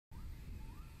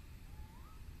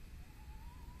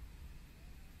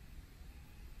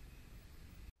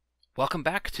Welcome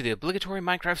back to the Obligatory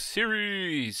Minecraft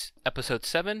Series! Episode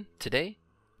 7. Today,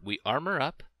 we armor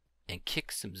up and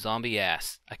kick some zombie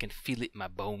ass. I can feel it in my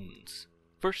bones.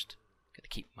 First, gotta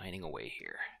keep mining away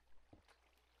here.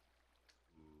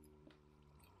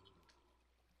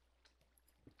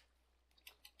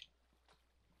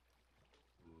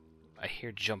 I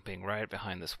hear jumping right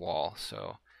behind this wall,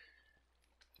 so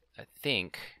I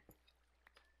think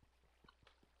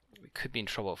we could be in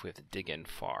trouble if we have to dig in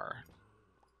far.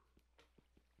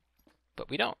 But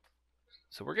we don't,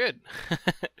 so we're good.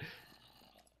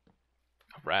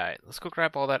 Alright, let's go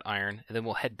grab all that iron, and then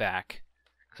we'll head back.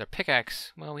 Because our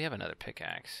pickaxe, well, we have another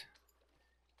pickaxe.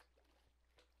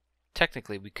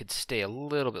 Technically, we could stay a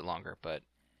little bit longer, but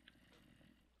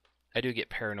I do get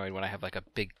paranoid when I have like a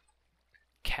big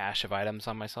cache of items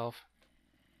on myself.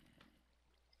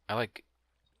 I like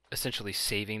essentially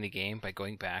saving the game by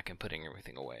going back and putting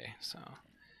everything away, so...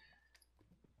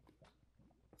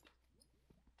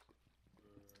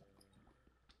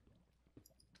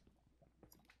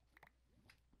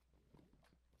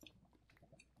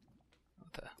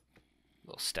 The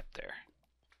little step there.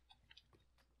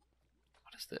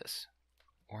 What is this?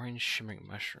 Orange shimmering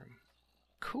mushroom.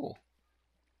 Cool.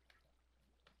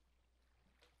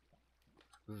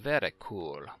 Very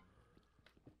cool.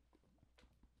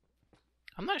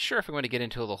 I'm not sure if I'm going to get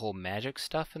into the whole magic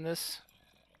stuff in this.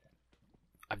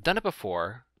 I've done it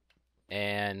before,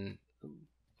 and...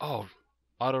 Oh,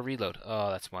 auto reload.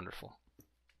 Oh, that's wonderful.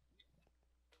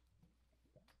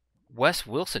 Wes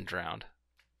Wilson drowned.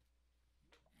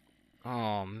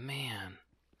 Oh, man.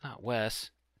 Not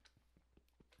Wes.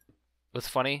 What's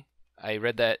funny? I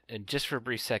read that, and just for a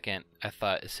brief second, I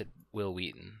thought it said Will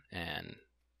Wheaton, and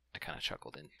I kind of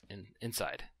chuckled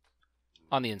inside.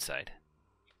 On the inside.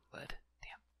 Lead.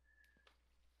 Damn.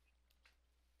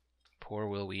 Poor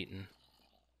Will Wheaton.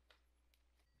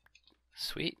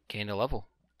 Sweet. Gained a level.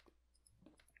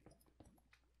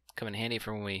 Come in handy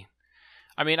for when we...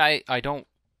 I mean, I don't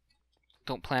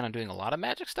plan on doing a lot of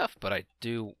magic stuff, but I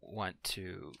do want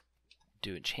to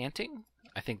do enchanting.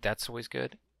 I think that's always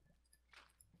good.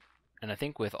 And I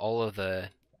think with all of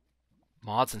the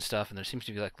mods and stuff, and there seems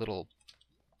to be like little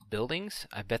buildings,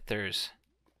 I bet there's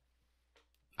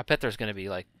going to be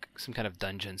like some kind of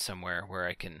dungeon somewhere where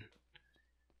I can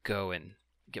go and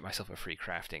get myself a free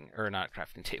crafting, or not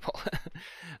crafting table,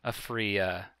 a free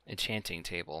enchanting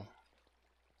table.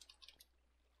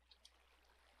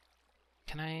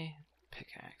 Can I...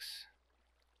 Pickaxe.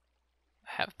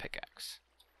 I have a pickaxe.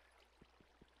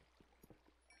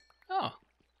 Oh,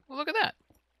 well, look at that.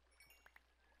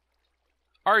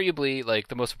 Arguably, like,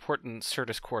 the most important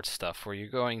Certus Quartz stuff, where you're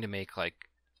going to make, like,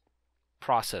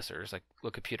 processors, like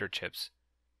little computer chips,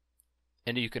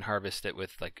 and you can harvest it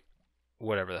with, like,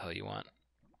 whatever the hell you want.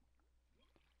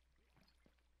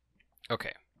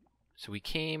 Okay, so we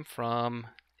came from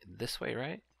this way,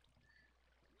 right?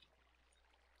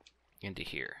 Into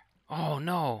here. Oh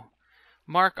no!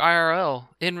 Mark IRL,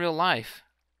 in real life.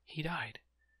 He died.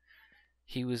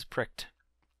 He was pricked.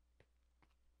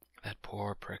 That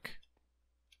poor prick.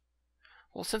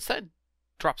 Well, since that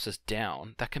drops us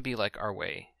down, that can be like our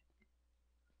way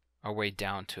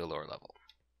down to a lower level.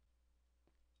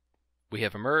 We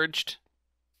have emerged.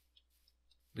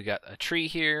 We got a tree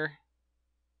here.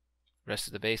 Rest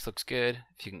of the base looks good,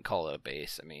 if you can call it a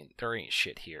base. I mean, there ain't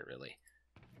shit here, really.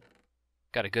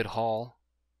 Got a good haul.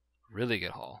 Really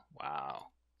good haul.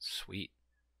 Wow. Sweet.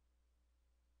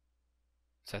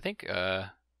 So I think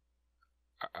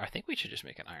we should just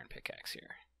make an iron pickaxe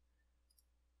here.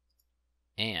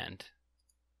 And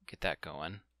get that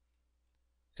going.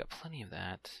 Got plenty of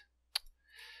that.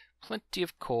 Plenty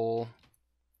of coal.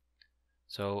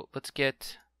 So let's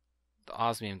get the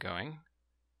osmium going.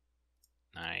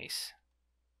 Nice.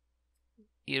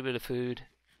 Eat a bit of food.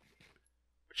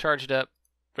 We're charged up.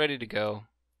 Ready to go.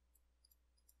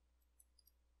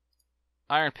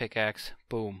 Iron pickaxe.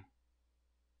 Boom.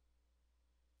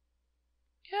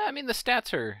 Yeah, I mean, the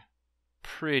stats are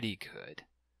pretty good.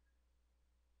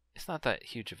 It's not that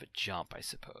huge of a jump, I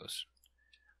suppose.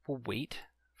 We'll wait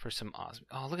for some osmium.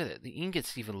 Oh, look at it. The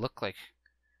ingots even look like...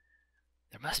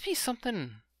 There must be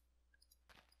something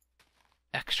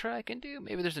extra I can do.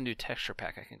 Maybe there's a new texture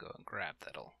pack I can go and grab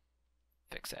that'll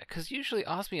fix that. Because usually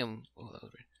osmium... Oh, that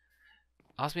was weird.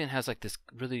 Osmium has like this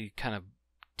really kind of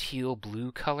teal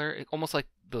blue color, almost like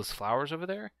those flowers over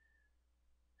there.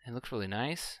 It looks really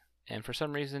nice. And for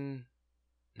some reason,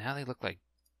 now they look like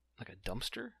a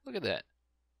dumpster. Look at that.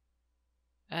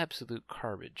 Absolute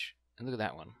garbage. And look at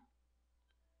that one.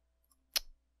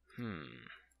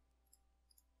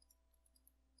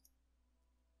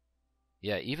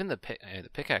 Yeah, even the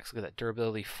pickaxe, look at that,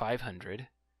 durability 500.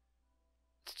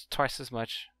 It's twice as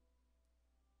much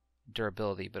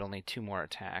durability, but only 2 more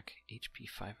attack. HP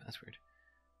 5. That's weird.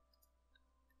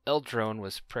 Eldrone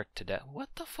was pricked to death. What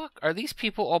the fuck? Are these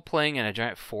people all playing in a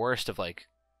giant forest of, like,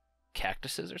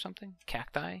 cactuses or something?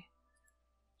 Cacti?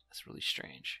 That's really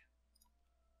strange.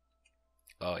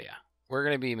 Oh, yeah. We're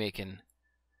going to be making...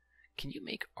 Can you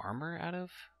make armor out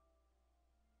of...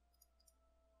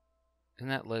 Isn't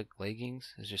that like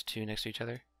leggings? There's just 2 next to each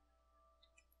other?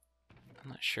 I'm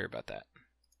not sure about that.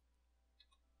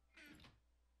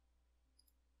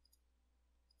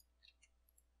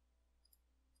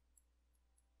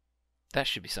 That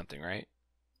should be something, right?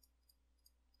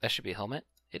 That should be a helmet?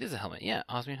 It is a helmet. Yeah,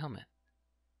 osmium helmet.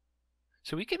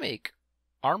 So we can make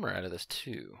armor out of this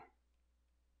too.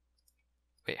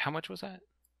 Wait, how much was that?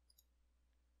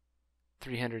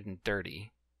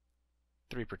 330.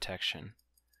 3 protection.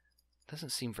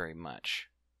 Doesn't seem very much.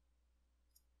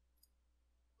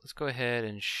 Let's go ahead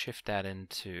and shift that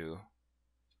into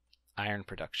iron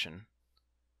production.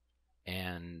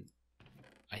 And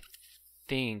I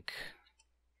think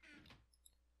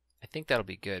that'll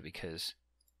be good because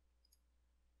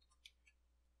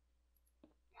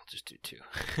we'll just do 2.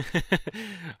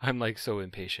 I'm like so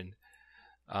impatient.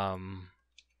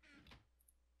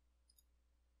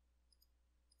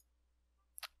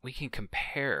 We can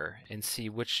compare and see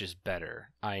which is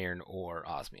better, iron or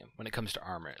osmium, when it comes to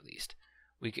armor at least.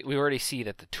 We already see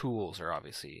that the tools are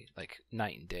obviously like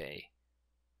night and day.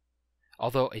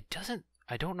 Although it doesn't,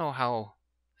 I don't know how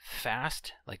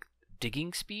fast, like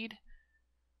digging speed,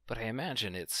 but I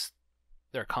imagine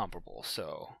they're comparable,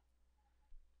 so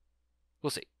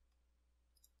we'll see.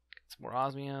 It's more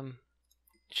osmium.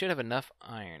 Should have enough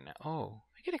iron. Oh,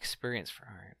 I get experience for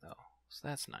iron though, so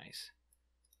that's nice.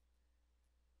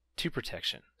 2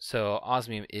 protection. So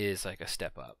osmium is like a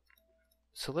step up.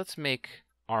 So let's make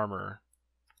armor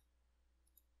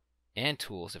and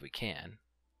tools if we can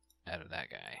out of that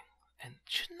guy. And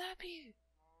shouldn't that be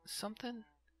something?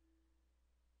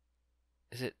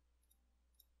 Is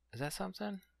that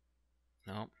something?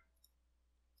 No.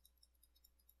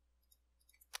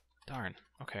 Darn.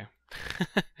 Okay.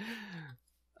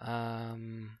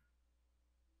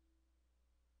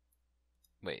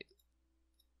 Wait.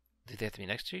 Do they have to be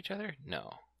next to each other?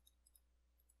 No.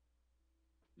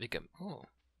 Make them. Oh.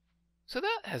 So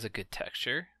that has a good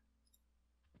texture.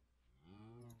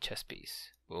 Chess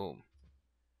piece. Boom.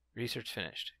 Research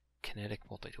finished. Kinetic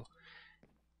multi-tool.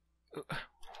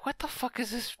 What the fuck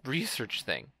is this research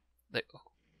thing? Like, oh,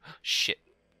 shit.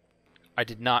 I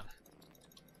did not.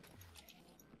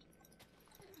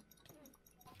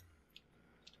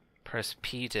 Press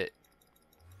P to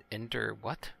enter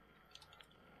what?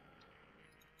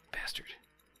 Bastard.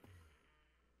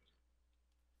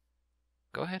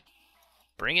 Go ahead.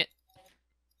 Bring it.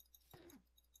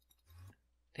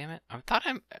 Damn it. I thought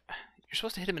you're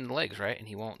supposed to hit him in the legs, right? And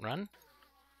he won't run?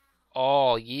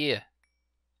 Oh, yeah.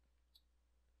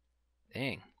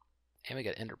 Dang. And we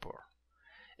got Ender Pearl.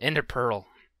 Ender Pearl.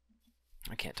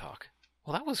 I can't talk.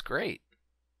 Well, that was great.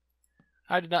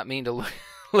 I did not mean to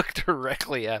look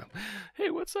directly at him. Hey,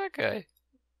 what's that guy?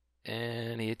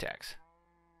 And he attacks.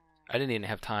 I didn't even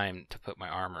have time to put my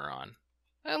armor on.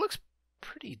 It looks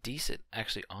pretty decent,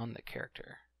 actually, on the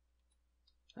character.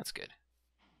 That's good.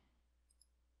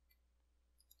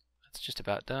 That's just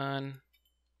about done.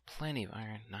 Plenty of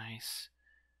iron. Nice.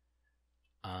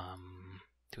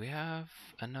 Do we have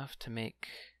enough to make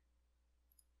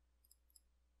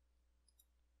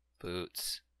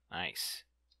boots? Nice.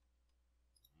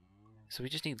 So we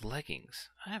just need leggings.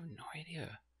 I have no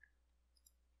idea.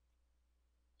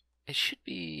 It should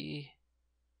be...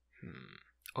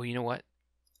 Oh, you know what?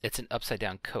 It's an upside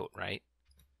down coat, right?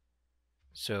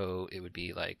 So it would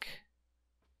be like...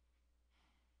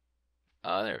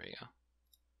 Oh, there we go.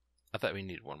 I thought we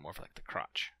needed one more for like the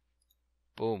crotch.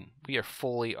 Boom. We are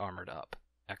fully armored up.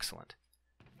 Excellent.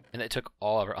 And it took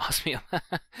all of our osmium.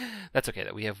 That's okay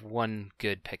though. We have one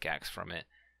good pickaxe from it.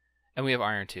 And we have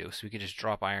iron too, so we can just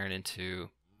drop iron into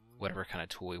whatever kind of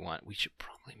tool we want. We should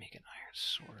probably make an iron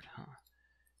sword, huh?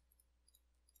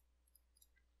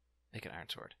 Make an iron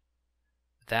sword.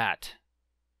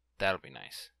 That'll be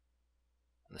nice.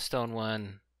 And the stone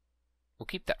one, we'll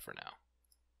keep that for now.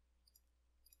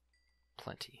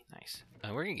 Plenty. Nice.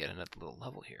 We're going to get another little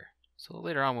level here. So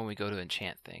later on when we go to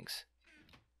enchant things.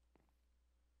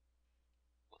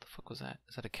 What the fuck was that?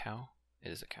 Is that a cow?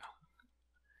 It is a cow.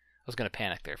 I was going to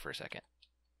panic there for a second.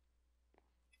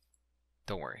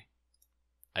 Don't worry.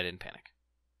 I didn't panic.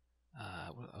 I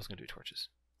was going to do torches.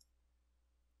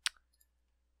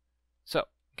 So,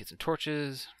 get some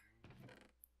torches.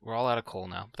 We're all out of coal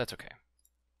now, but that's okay.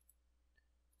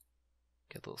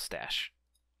 Get a little stash.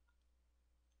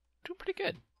 doing pretty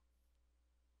good.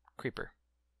 Creeper.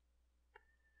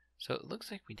 So it looks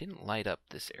like we didn't light up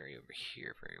this area over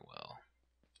here very well.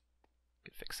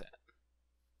 Could fix that.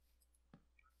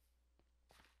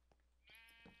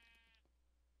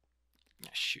 Ah,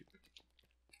 shoot.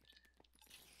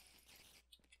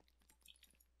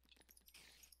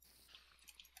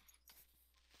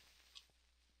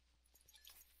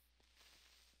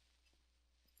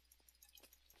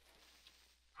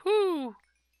 Whoo!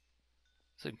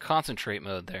 It's in concentrate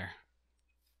mode there.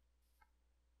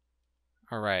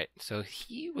 Alright, so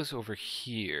he was over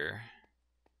here.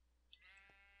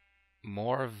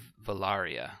 More of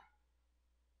Valaria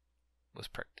was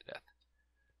perked to death.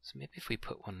 So maybe if we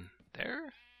put one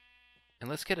there, and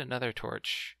let's get another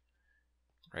torch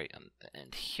right on the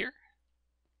end here.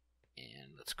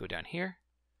 And let's go down here.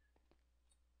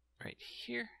 Right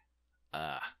here.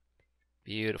 Ah,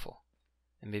 beautiful.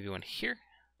 And maybe one here.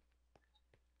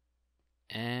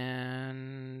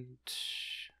 And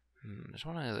there's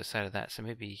one on the other side of that, so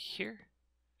maybe here.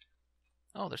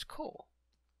 Oh, there's coal.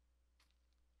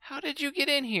 How did you get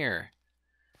in here?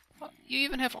 Well, you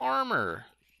even have armor.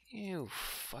 You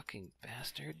fucking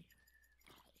bastard.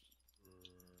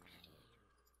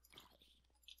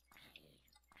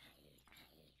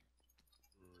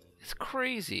 It's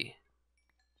crazy.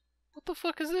 What the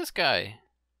fuck is this guy?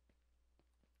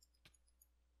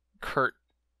 Kurt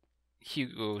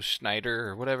Hugo Schneider,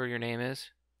 or whatever your name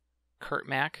is. Kurt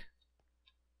Mac.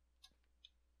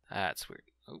 That's weird.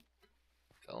 Oh,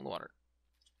 fell in the water.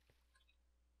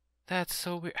 That's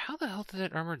so weird. How the hell did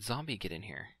that armored zombie get in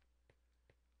here?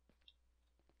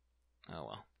 Oh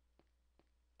well.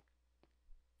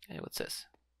 Hey, what's this?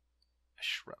 A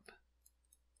shrub.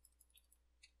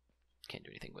 Can't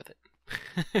do anything with it.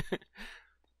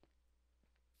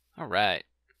 Alright.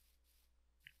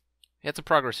 We had some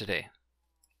progress today.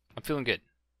 I'm feeling good.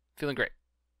 Feeling great.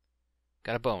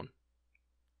 Got a bone.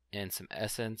 And some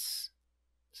essence.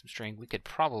 Some string. We could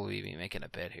probably be making a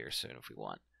bed here soon if we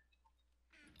want.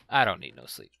 I don't need no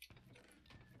sleep.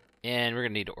 And we're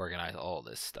going to need to organize all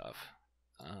this stuff.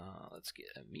 Let's get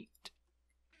a meat.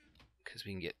 Because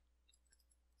we can get...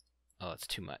 Oh, it's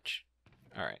too much.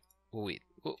 Alright. We'll wait.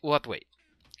 We'll have to wait.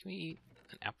 Can we eat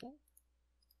an apple?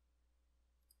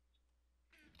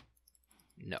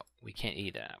 No, we can't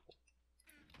eat an apple.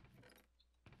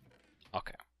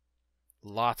 Okay.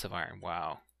 Lots of iron.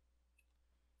 Wow.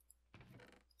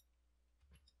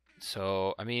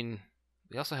 So, I mean,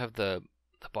 we also have the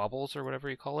baubles or whatever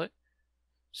you call it.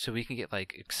 So we can get,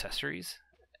 like, accessories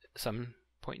at some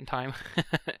point in time.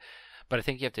 But I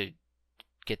think you have to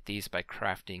get these by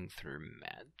crafting through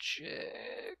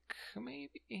magic,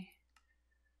 maybe?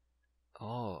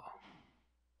 Oh,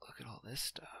 look at all this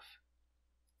stuff.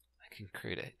 I can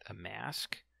create a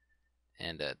mask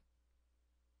and a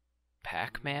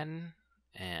Pac-Man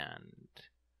and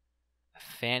a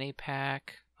fanny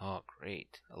pack. Oh,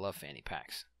 great. I love fanny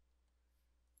packs.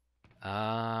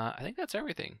 I think that's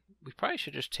everything. We probably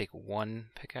should just take one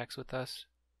pickaxe with us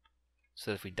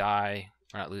so that if we die,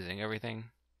 we're not losing everything.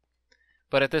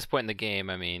 But at this point in the game,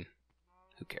 I mean,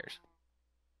 who cares?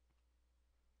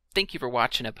 Thank you for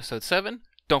watching episode 7.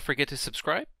 Don't forget to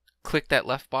subscribe. Click that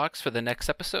left box for the next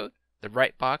episode. The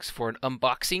right box for an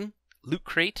unboxing. Loot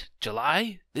Crate,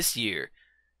 July this year.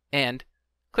 And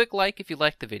click like if you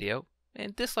liked the video,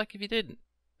 and dislike if you didn't.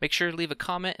 Make sure to leave a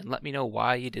comment and let me know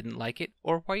why you didn't like it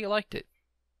or why you liked it.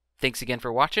 Thanks again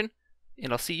for watching,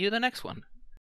 and I'll see you in the next one.